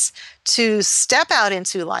endurance to step out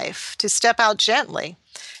into life, to step out gently,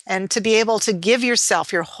 and to be able to give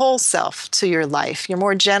yourself, your whole self, to your life. You're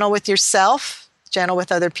more gentle with yourself, gentle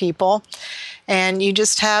with other people, and you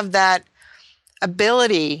just have that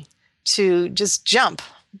ability to just jump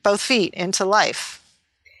both feet into life.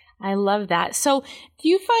 I love that. So do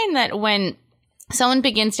you find that when someone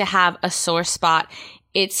begins to have a sore spot,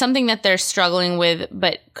 it's something that they're struggling with,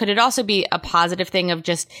 but could it also be a positive thing of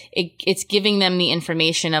just it's giving them the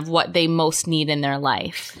information of what they most need in their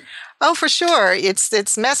life? Oh, for sure.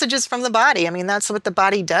 It's messages from the body. I mean, that's what the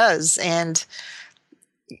body does. And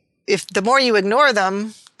if the more you ignore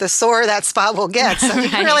them, the sore that spot will get. So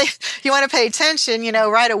you want to pay attention,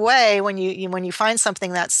 right away when you find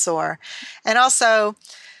something that's sore. And also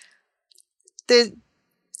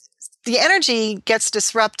the energy gets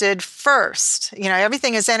disrupted first.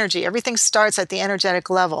 Everything is energy. Everything starts at the energetic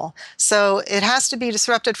level. So it has to be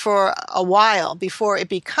disrupted for a while before it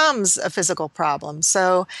becomes a physical problem.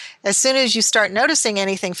 So as soon as you start noticing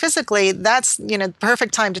anything physically, that's, the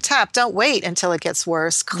perfect time to tap. Don't wait until it gets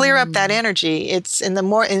worse. Clear up that energy.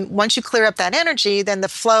 Once you clear up that energy, then the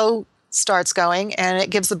flow starts going and it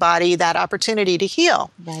gives the body that opportunity to heal.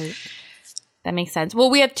 Right. That makes sense.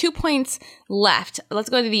 Well, we have 2 points left.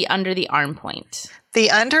 Let's go to the under the arm point. The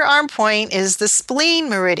underarm point is the spleen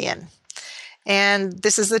meridian. And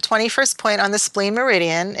this is the 21st point on the spleen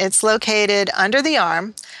meridian. It's located under the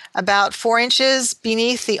arm, about 4 inches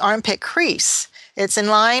beneath the armpit crease. It's in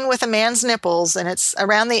line with a man's nipples, and it's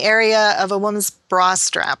around the area of a woman's bra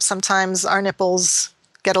strap. Sometimes our nipples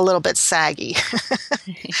get a little bit saggy.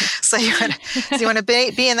 So you want to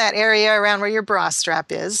be in that area around where your bra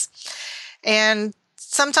strap is. And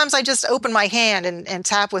sometimes I just open my hand and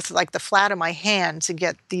tap with like the flat of my hand to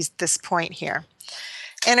get this point here.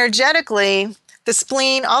 Energetically, the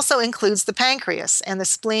spleen also includes the pancreas, and the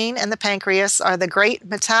spleen and the pancreas are the great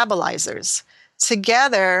metabolizers.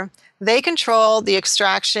 Together, they control the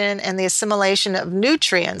extraction and the assimilation of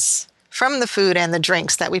nutrients from the food and the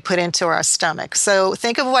drinks that we put into our stomach. So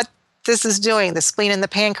think of what this is doing, the spleen and the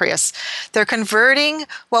pancreas. They're converting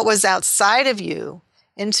what was outside of you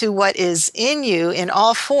into what is in you in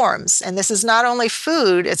all forms. And this is not only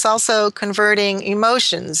food, it's also converting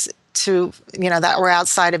emotions to, that were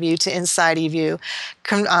outside of you to inside of you,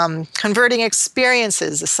 converting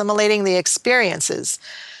experiences, assimilating the experiences.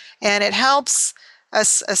 And it helps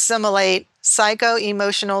us assimilate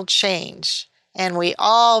psycho-emotional change. And we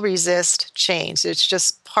all resist change. It's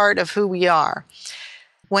just part of who we are.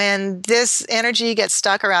 When this energy gets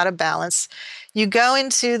stuck or out of balance, you go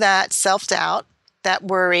into that self-doubt, that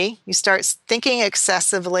worry. You start thinking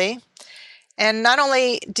excessively. And not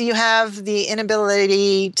only do you have the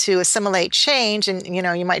inability to assimilate change, and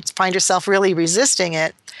you might find yourself really resisting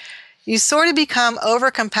it, you sort of become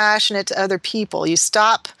over-compassionate to other people. You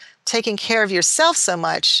stop taking care of yourself so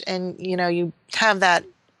much, and you have that,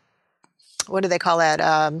 what do they call that?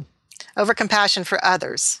 Over-compassion for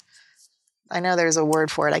others. I know there's a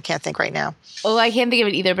word for it. I can't think right now. Oh, I can't think of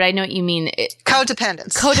it either, but I know what you mean.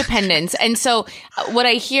 Codependence. Codependence. And so what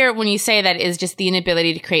I hear when you say that is just the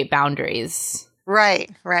inability to create boundaries.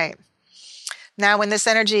 Right. Now, when this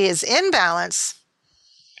energy is in balance,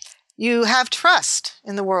 you have trust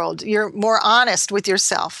in the world. You're more honest with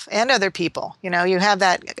yourself and other people. You have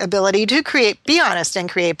that ability to be honest and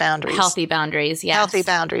create boundaries. Healthy boundaries, yes. Healthy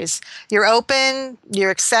boundaries. You're open,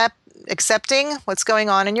 you're accepting what's going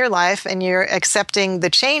on in your life, and you're accepting the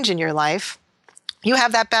change in your life. You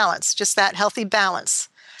have that balance, just that healthy balance.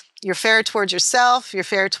 You're fair towards yourself, you're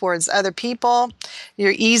fair towards other people,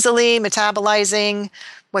 you're easily metabolizing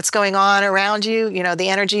what's going on around you, the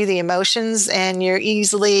energy, the emotions, and you're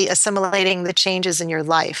easily assimilating the changes in your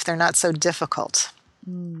life. They're not so difficult.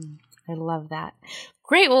 I love that.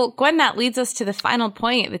 Great. Well, Gwen, that leads us to the final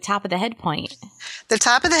point, the top of the head point. The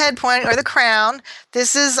top of the head point, or the crown,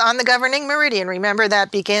 this is on the governing meridian. Remember,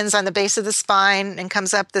 that begins on the base of the spine and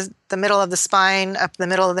comes up the middle of the spine, up the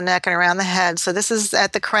middle of the neck, and around the head. So this is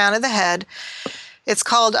at the crown of the head. It's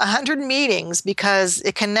called 100 meetings because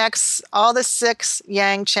it connects all the 6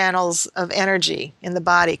 yang channels of energy in the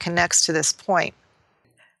body, connects to this point.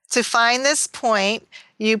 To find this point,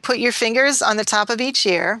 you put your fingers on the top of each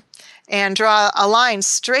ear and draw a line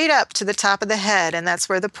straight up to the top of the head, and that's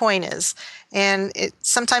where the point is. And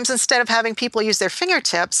sometimes instead of having people use their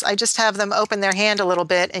fingertips, I just have them open their hand a little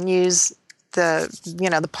bit and use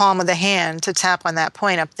the palm of the hand to tap on that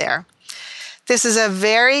point up there. This is a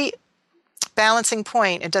very balancing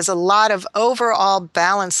point. It does a lot of overall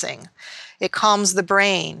balancing. It calms the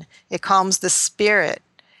brain. It calms the spirit.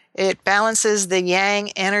 It balances the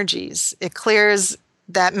yang energies. It clears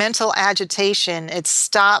that mental agitation. It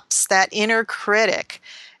stops that inner critic.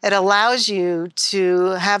 It allows you to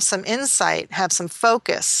have some insight, have some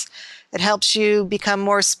focus. It helps you become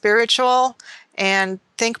more spiritual and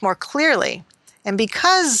think more clearly. And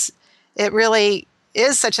because it really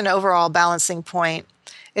is such an overall balancing point,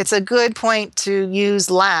 it's a good point to use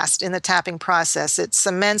last in the tapping process. It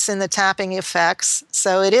cements in the tapping effects,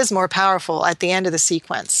 so it is more powerful at the end of the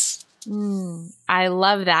sequence. I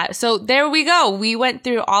love that. So there we go. We went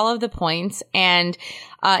through all of the points, and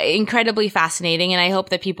incredibly fascinating. And I hope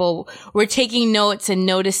that people were taking notes and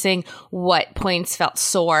noticing what points felt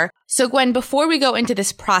sore. So Gwen, before we go into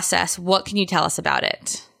this process, what can you tell us about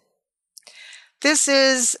it? This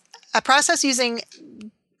is a process using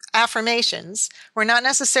affirmations. We're not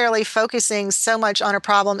necessarily focusing so much on a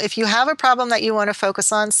problem. If you have a problem that you want to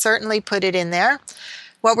focus on, certainly put it in there.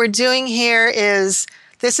 What we're doing here is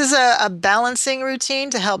this is a balancing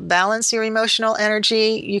routine to help balance your emotional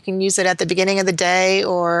energy. You can use it at the beginning of the day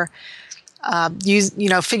or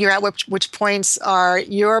figure out which points are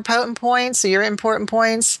your potent points or your important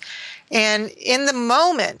points. And in the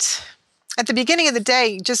moment, at the beginning of the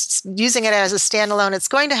day, just using it as a standalone, it's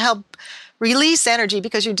going to help release energy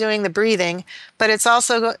because you're doing the breathing, but it's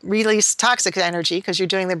also release toxic energy because you're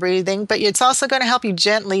doing the breathing, but it's also going to help you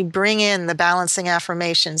gently bring in the balancing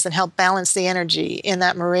affirmations and help balance the energy in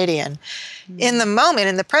that meridian. In the moment,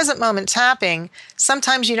 in the present moment tapping,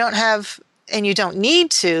 sometimes you don't have and you don't need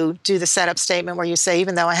to do the setup statement where you say,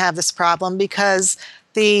 even though I have this problem, because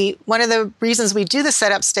one of the reasons we do the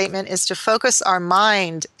setup statement is to focus our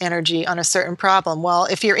mind energy on a certain problem. Well,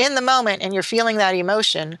 if you're in the moment and you're feeling that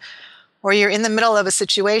emotion, or you're in the middle of a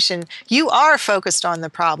situation, you are focused on the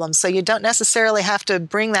problem. So you don't necessarily have to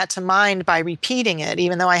bring that to mind by repeating it,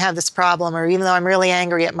 even though I have this problem, or even though I'm really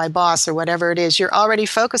angry at my boss, or whatever it is, you're already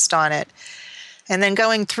focused on it. And then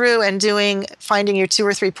going through and finding your 2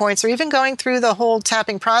 or 3 points, or even going through the whole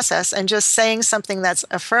tapping process and just saying something that's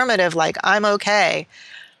affirmative, like, I'm okay,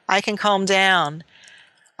 I can calm down,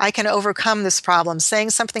 I can overcome this problem.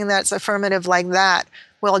 Saying something that's affirmative like that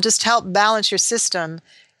will just help balance your system.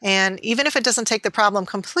 And even if it doesn't take the problem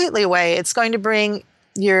completely away, it's going to bring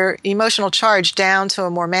your emotional charge down to a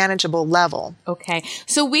more manageable level. Okay.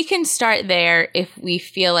 So we can start there if we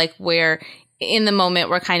feel like we're in the moment,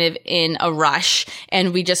 we're kind of in a rush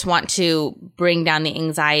and we just want to bring down the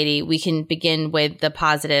anxiety. We can begin with the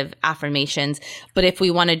positive affirmations. But if we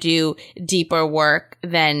want to do deeper work,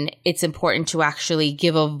 then it's important to actually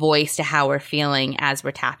give a voice to how we're feeling as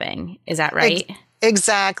we're tapping. Is that right?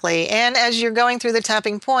 Exactly. And as you're going through the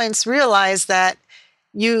tapping points, realize that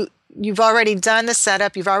you've already done the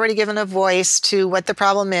setup. You've already given a voice to what the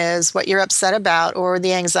problem is, what you're upset about, or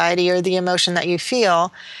the anxiety or the emotion that you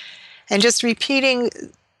feel. And just repeating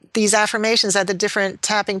these affirmations at the different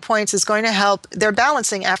tapping points is going to help. They're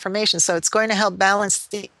balancing affirmations, so it's going to help balance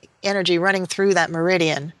the energy running through that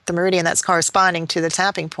meridian, the meridian that's corresponding to the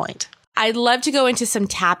tapping point. I'd love to go into some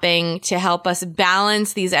tapping to help us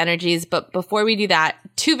balance these energies. But before we do that,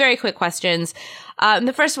 2 very quick questions.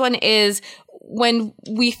 The first one is, when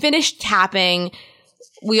we finish tapping,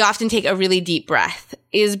 we often take a really deep breath.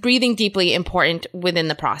 Is breathing deeply important within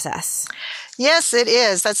the process? Yes, it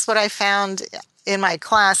is. That's what I found in my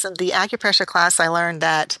class, in the acupressure class. I learned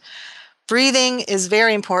that breathing is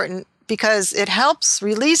very important because it helps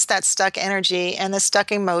release that stuck energy and the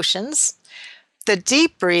stuck emotions. The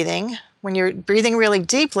deep breathing, when you're breathing really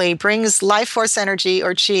deeply, brings life force energy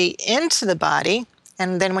or chi into the body.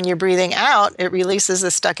 And then when you're breathing out, it releases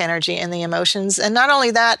the stuck energy and the emotions. And not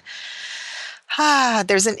only that,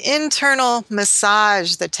 there's an internal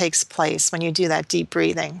massage that takes place when you do that deep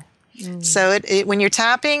breathing. So when you're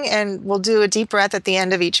tapping, and we'll do a deep breath at the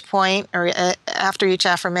end of each point or after each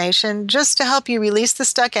affirmation, just to help you release the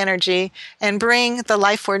stuck energy and bring the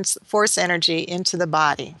life force energy into the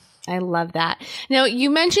body. I love that. Now, you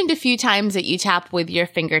mentioned a few times that you tap with your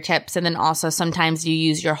fingertips, and then also sometimes you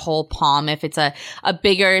use your whole palm if it's a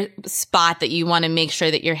bigger spot that you want to make sure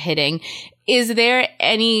that you're hitting. Is there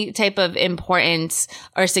any type of importance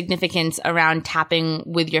or significance around tapping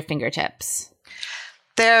with your fingertips?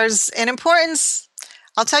 There's an importance.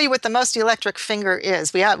 I'll tell you what the most electric finger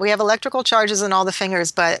is. We have electrical charges in all the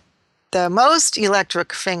fingers, but the most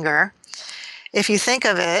electric finger, if you think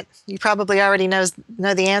of it, you probably already know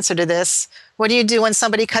the answer to this. What do you do when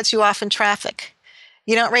somebody cuts you off in traffic?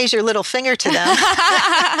 You don't raise your little finger to them.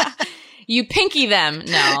 You pinky them.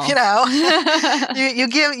 No.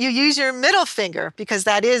 You use your middle finger because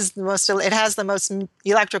that is it has the most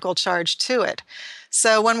electrical charge to it.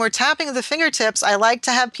 So when we're tapping the fingertips, I like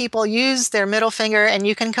to have people use their middle finger, and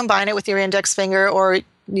you can combine it with your index finger, or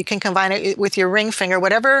you can combine it with your ring finger,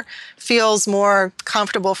 whatever feels more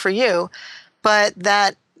comfortable for you. But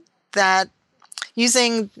that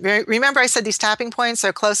remember I said these tapping points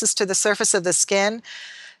are closest to the surface of the skin.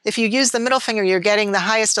 If you use the middle finger, you're getting the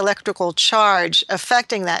highest electrical charge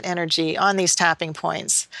affecting that energy on these tapping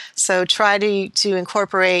points. So try to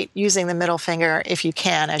incorporate using the middle finger if you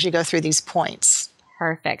can as you go through these points.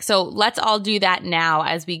 Perfect. So let's all do that now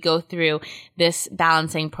as we go through this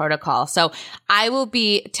balancing protocol. So I will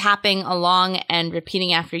be tapping along and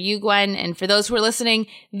repeating after you, Gwen. And for those who are listening,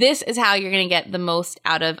 this is how you're going to get the most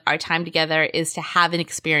out of our time together, is to have an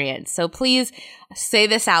experience. So please say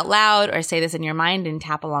this out loud or say this in your mind and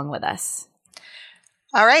tap along with us.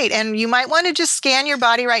 All right. And you might want to just scan your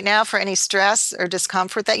body right now for any stress or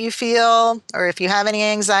discomfort that you feel, or if you have any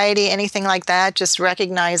anxiety, anything like that, just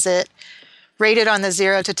recognize it. Rate it on the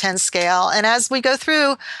 0 to 10 scale. And as we go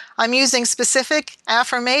through, I'm using specific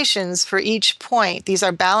affirmations for each point. These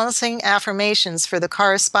are balancing affirmations for the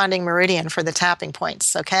corresponding meridian for the tapping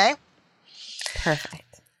points, okay?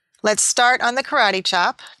 Perfect. Let's start on the karate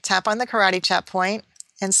chop. Tap on the karate chop point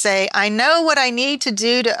and say, I know what I need to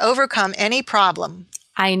do to overcome any problem.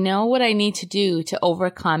 I know what I need to do to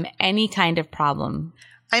overcome any kind of problem.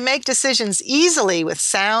 I make decisions easily with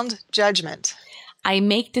sound judgment. I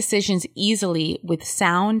make decisions easily with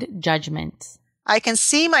sound judgment. I can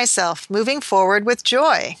see myself moving forward with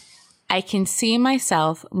joy. I can see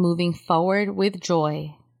myself moving forward with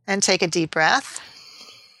joy. And take a deep breath.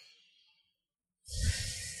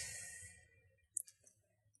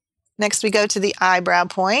 Next, we go to the eyebrow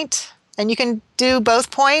point. And you can do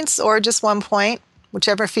both points or just one point,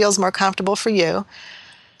 whichever feels more comfortable for you.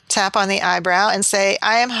 Tap on the eyebrow and say,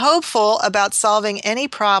 I am hopeful about solving any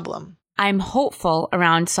problem. I'm hopeful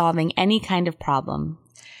around solving any kind of problem.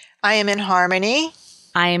 I am in harmony.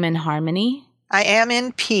 I am in harmony. I am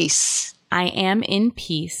in peace. I am in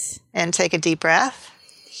peace. And take a deep breath.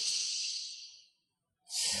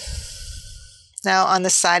 Now on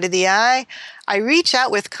the side of the eye, I reach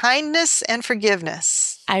out with kindness and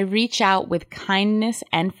forgiveness. I reach out with kindness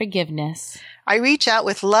and forgiveness. I reach out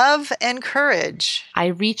with love and courage. I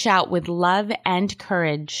reach out with love and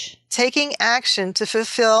courage. Taking action to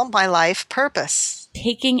fulfill my life purpose.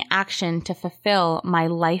 Taking action to fulfill my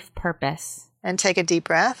life purpose. And take a deep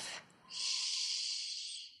breath.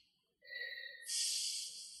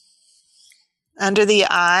 Under the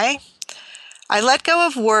eye, I let go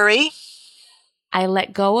of worry. I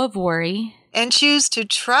let go of worry. And choose to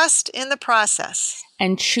trust in the process.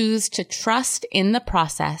 And choose to trust in the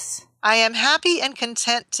process. I am happy and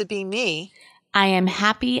content to be me. I am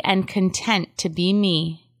happy and content to be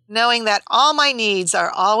me. Knowing that all my needs are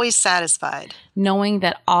always satisfied. Knowing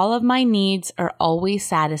that all of my needs are always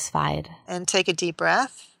satisfied. And take a deep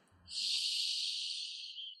breath.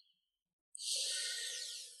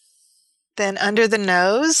 Then under the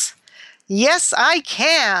nose, yes, I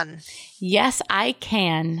can. Yes, I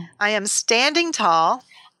can. I am standing tall.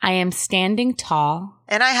 I am standing tall.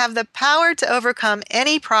 And I have the power to overcome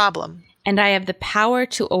any problem. And I have the power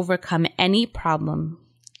to overcome any problem.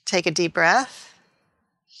 Take a deep breath.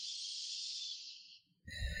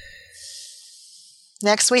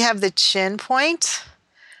 Next, we have the chin point.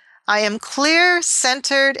 I am clear,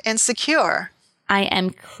 centered, and secure. I am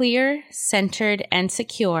clear, centered, and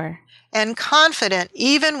secure. And confident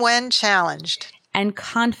even when challenged. And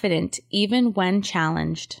confident even when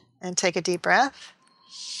challenged. And take a deep breath.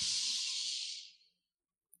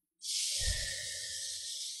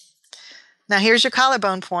 Now here's your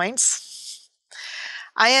collarbone points.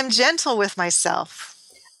 I am gentle with myself.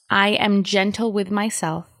 I am gentle with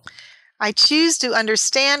myself. I choose to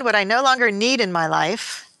understand what I no longer need in my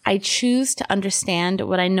life. I choose to understand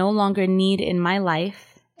what I no longer need in my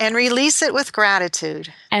life. And release it with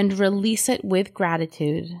gratitude. And release it with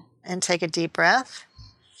gratitude. And take a deep breath.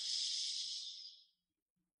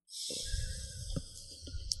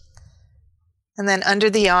 And then under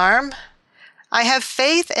the arm, I have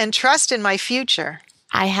faith and trust in my future.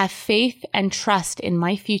 I have faith and trust in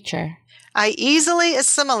my future. I easily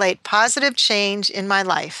assimilate positive change in my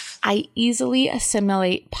life. I easily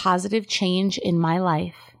assimilate positive change in my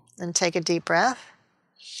life. And take a deep breath.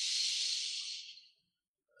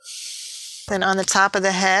 Then on the top of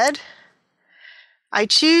the head, I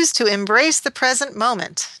choose to embrace the present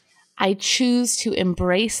moment. I choose to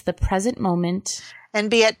embrace the present moment. And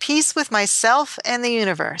be at peace with myself and the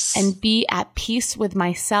universe. And be at peace with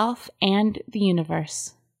myself and the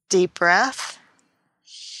universe. Deep breath.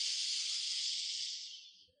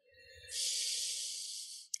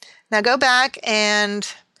 Now go back and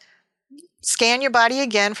scan your body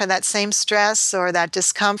again for that same stress or that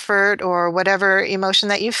discomfort or whatever emotion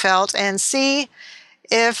that you felt and see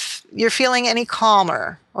if you're feeling any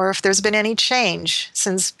calmer or if there's been any change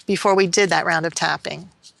since before we did that round of tapping.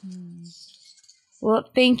 Well,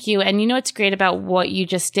 thank you. And you know what's great about what you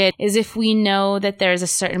just did is if we know that there's a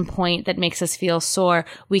certain point that makes us feel sore,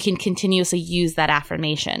 we can continuously use that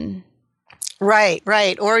affirmation. Right,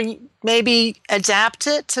 right. Or maybe adapt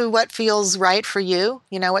it to what feels right for you.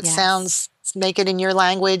 You know, what sounds, make it in your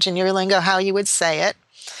language and your lingo, how you would say it.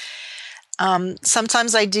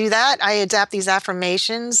 Sometimes I do that. I adapt these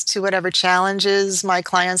affirmations to whatever challenges my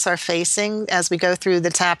clients are facing as we go through the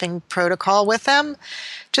tapping protocol with them,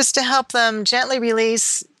 just to help them gently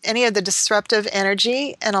release any of the disruptive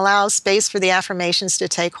energy and allows space for the affirmations to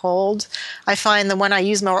take hold. I find the one I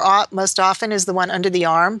use most often is the one under the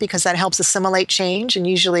arm, because that helps assimilate change. And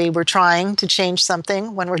usually we're trying to change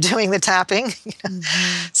something when we're doing the tapping.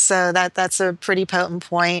 Mm-hmm. So that's a pretty potent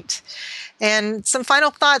point. And some final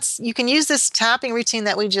thoughts. You can use this tapping routine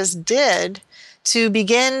that we just did to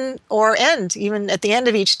begin or end, even at the end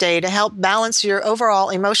of each day, to help balance your overall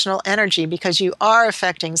emotional energy, because you are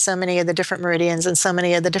affecting so many of the different meridians and so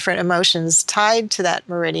many of the different emotions tied to that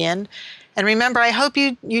meridian. And remember, I hope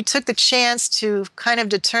you took the chance to kind of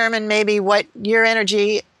determine maybe what your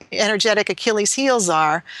energetic Achilles heels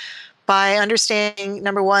are by understanding,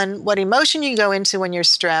 number one, what emotion you go into when you're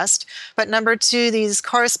stressed, but number two, these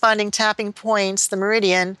corresponding tapping points, the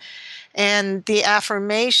meridian, and the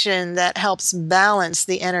affirmation that helps balance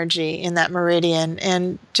the energy in that meridian.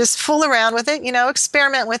 And just fool around with it,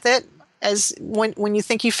 experiment with it. As when you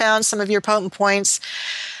think you found some of your potent points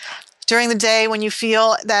during the day, when you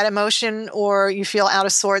feel that emotion or you feel out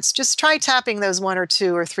of sorts, just try tapping those 1 or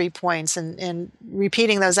 2 or 3 points and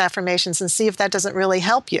repeating those affirmations and see if that doesn't really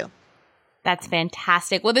help you. That's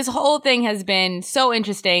fantastic. Well, this whole thing has been so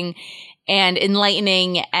interesting and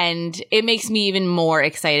enlightening, and it makes me even more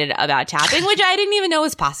excited about tapping, which I didn't even know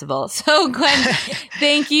was possible. So Gwen,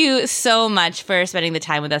 thank you so much for spending the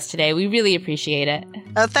time with us today. We really appreciate it.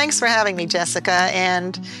 Oh, thanks for having me, Jessica.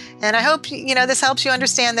 And I hope, this helps you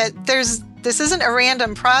understand that this isn't a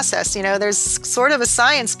random process. There's sort of a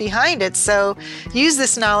science behind it. So use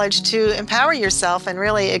this knowledge to empower yourself and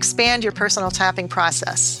really expand your personal tapping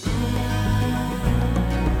process.